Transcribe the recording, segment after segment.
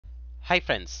Hi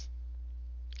friends,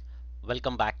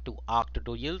 welcome back to Arc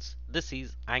Tutorials. This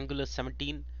is Angular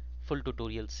 17 full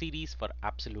tutorial series for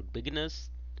absolute beginners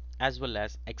as well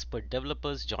as expert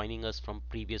developers joining us from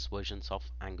previous versions of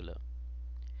Angular.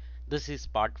 This is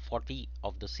part 40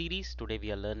 of the series. Today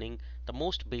we are learning the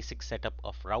most basic setup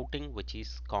of routing, which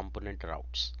is component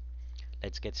routes.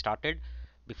 Let's get started.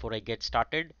 Before I get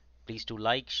started, please do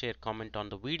like, share, comment on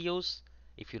the videos.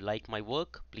 If you like my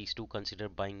work, please do consider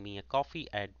buying me a coffee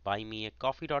at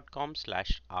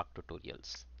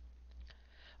buymeacoffee.com/arctutorials.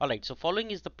 Alright, so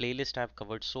following is the playlist I've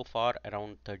covered so far,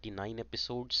 around 39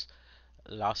 episodes.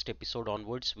 Last episode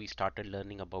onwards, we started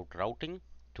learning about routing.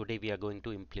 Today we are going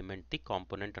to implement the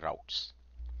component routes.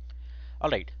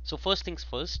 Alright, so first things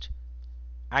first,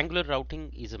 Angular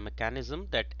routing is a mechanism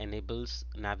that enables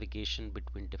navigation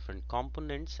between different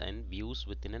components and views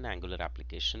within an Angular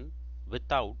application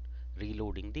without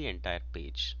reloading the entire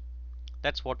page.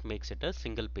 That's what makes it a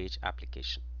single page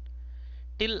application.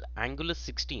 Till Angular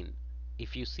 16,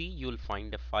 if you see, you'll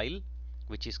find a file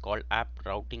which is called app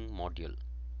routing module.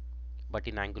 But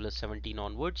in Angular 17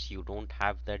 onwards, you don't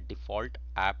have that default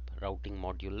app routing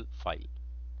module file.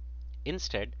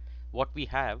 Instead, what we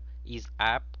have is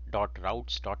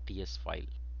app.routes.ts file.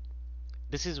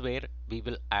 This is where we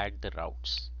will add the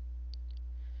routes.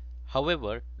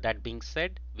 However, that being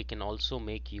said, we can also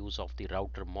make use of the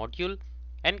router module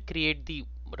and create the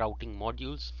routing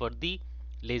modules for the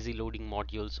lazy loading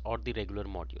modules or the regular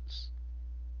modules.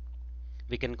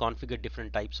 We can configure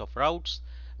different types of routes,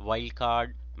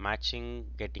 wildcard,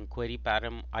 matching, getting query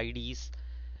param IDs.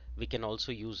 We can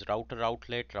also use router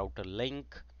outlet, router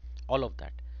link, all of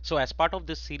that. So as part of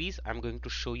this series, I'm going to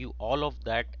show you all of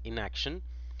that in action.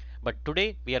 But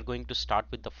today we are going to start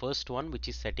with the first one, which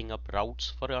is setting up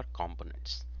routes for our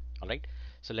components. Alright,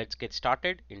 so let's get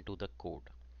started into the code.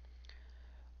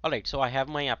 Alright, so I have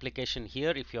my application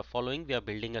here. If you're following, we are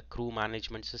building a crew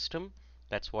management system.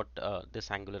 That's what this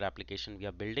Angular application we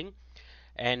are building.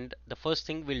 And the first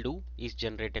thing we'll do is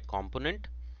generate a component.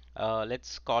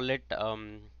 Let's call it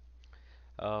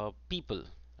people.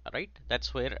 Right,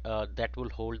 that's where that will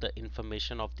hold the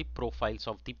information of the profiles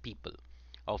of the people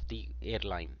of the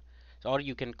airline. Or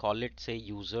you can call it, say,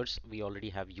 users. We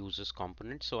already have users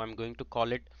component, so I'm going to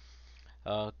call it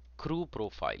crew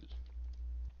profile.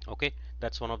 Okay,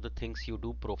 that's one of the things you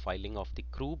do, profiling of the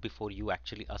crew before you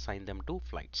actually assign them to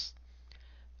flights.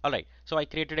 Alright, so I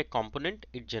created a component.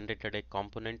 It generated a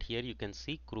component here. You can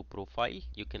see crew profile.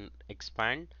 You can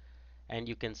expand and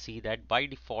you can see that by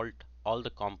default all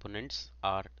the components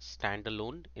are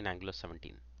standalone in Angular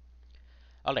 17.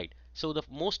 Alright, so the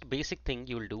most basic thing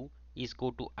you will do is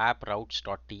go to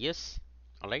approutes.ts.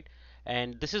 Alright,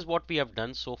 and this is what we have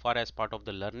done so far as part of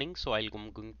the learning. So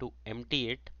I'm going to empty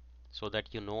it so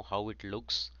that you know how it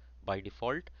looks by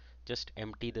default. Just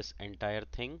empty this entire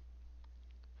thing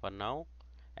for now,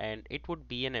 and it would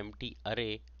be an empty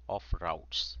array of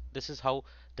routes. This is how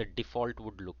the default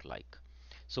would look like.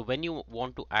 So when you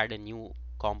want to add a new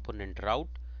component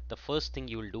route, the first thing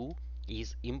you will do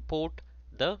is import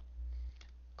the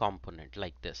component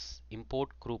like this.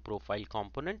 Import crew profile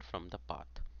component from the path.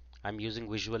 I'm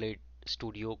using Visual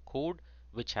Studio Code,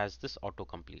 which has this auto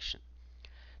completion.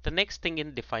 The next thing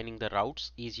in defining the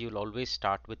routes is you'll always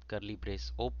start with curly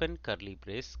brace open, curly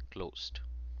brace closed.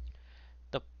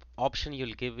 The option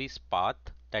you'll give is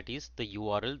path, that is the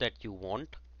URL that you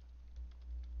want,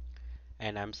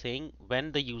 and I'm saying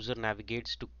when the user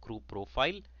navigates to crew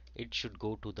profile, it should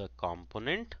go to the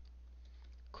component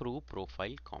crew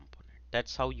profile component.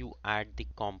 That's how you add the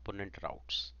component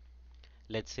routes.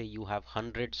 Let's say you have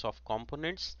hundreds of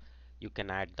components, you can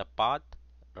add the path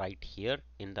right here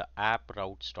in the app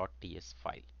routes.ts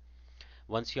file.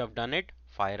 Once you have done it,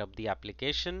 fire up the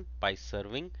application by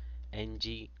serving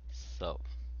ng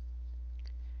serve.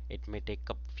 It may take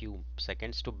a few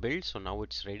seconds to build, so now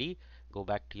it's ready. Go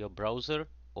back to your browser,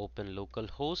 open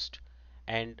localhost,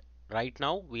 and right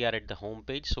now we are at the home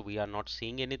page, so we are not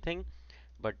seeing anything,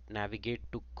 but navigate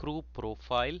to crew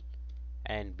profile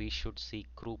and we should see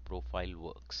crew profile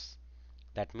works.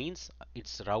 That means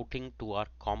it's routing to our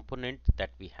component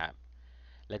that we have.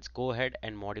 Let's go ahead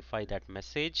and modify that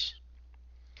message,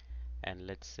 and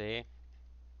let's say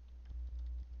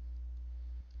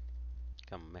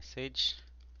come message,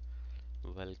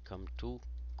 welcome to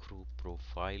crew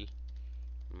profile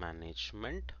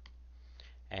management,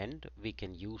 and we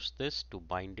can use this to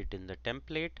bind it in the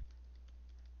template,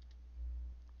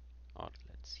 or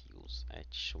let's use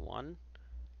h1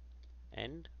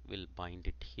 and we'll bind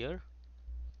it here.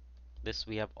 This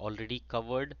we have already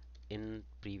covered in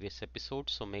previous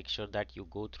episodes, so make sure that you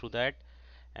go through that.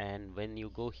 And when you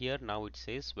go here, now it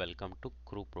says welcome to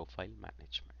crew profile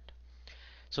management.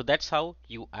 So that's how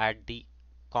you add the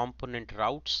component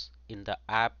routes in the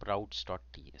app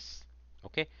routes.ts.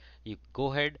 Okay, you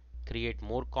go ahead, create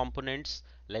more components.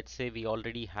 Let's say we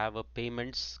already have a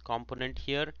payments component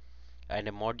here and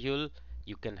a module.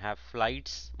 You can have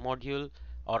flights module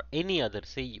or any other,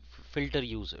 say filter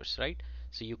users, right?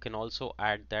 So you can also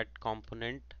add that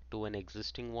component to an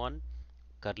existing one,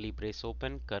 curly brace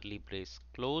open, curly brace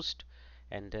closed,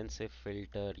 and then say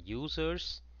filter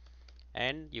users,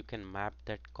 and you can map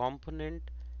that component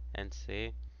and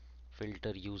say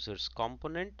filter users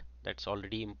component that's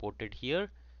already imported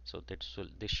here. So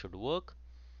this should work.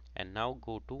 And now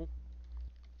go to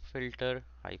filter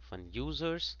hyphen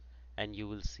users and you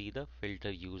will see the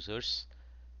filter users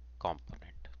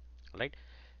component, right?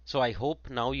 So I hope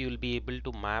now you will be able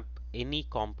to map any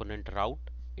component route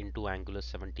into Angular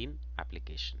 17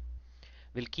 application.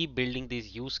 We'll keep building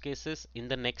these use cases. In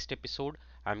the next episode,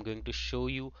 I'm going to show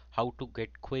you how to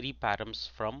get query params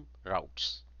from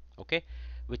routes. Okay,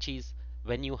 which is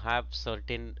when you have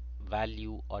certain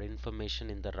value or information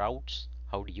in the routes,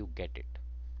 how do you get it?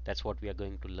 That's what we are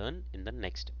going to learn in the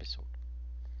next episode.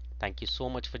 Thank you so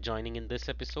much for joining in this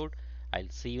episode. I'll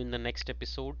see you in the next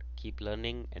episode. Keep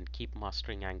learning and keep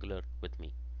mastering Angular with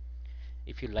me.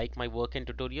 If you like my work and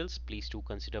tutorials, please do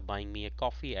consider buying me a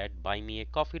coffee at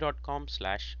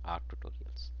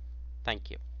buymeacoffee.com/arttutorials. Thank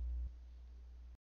you.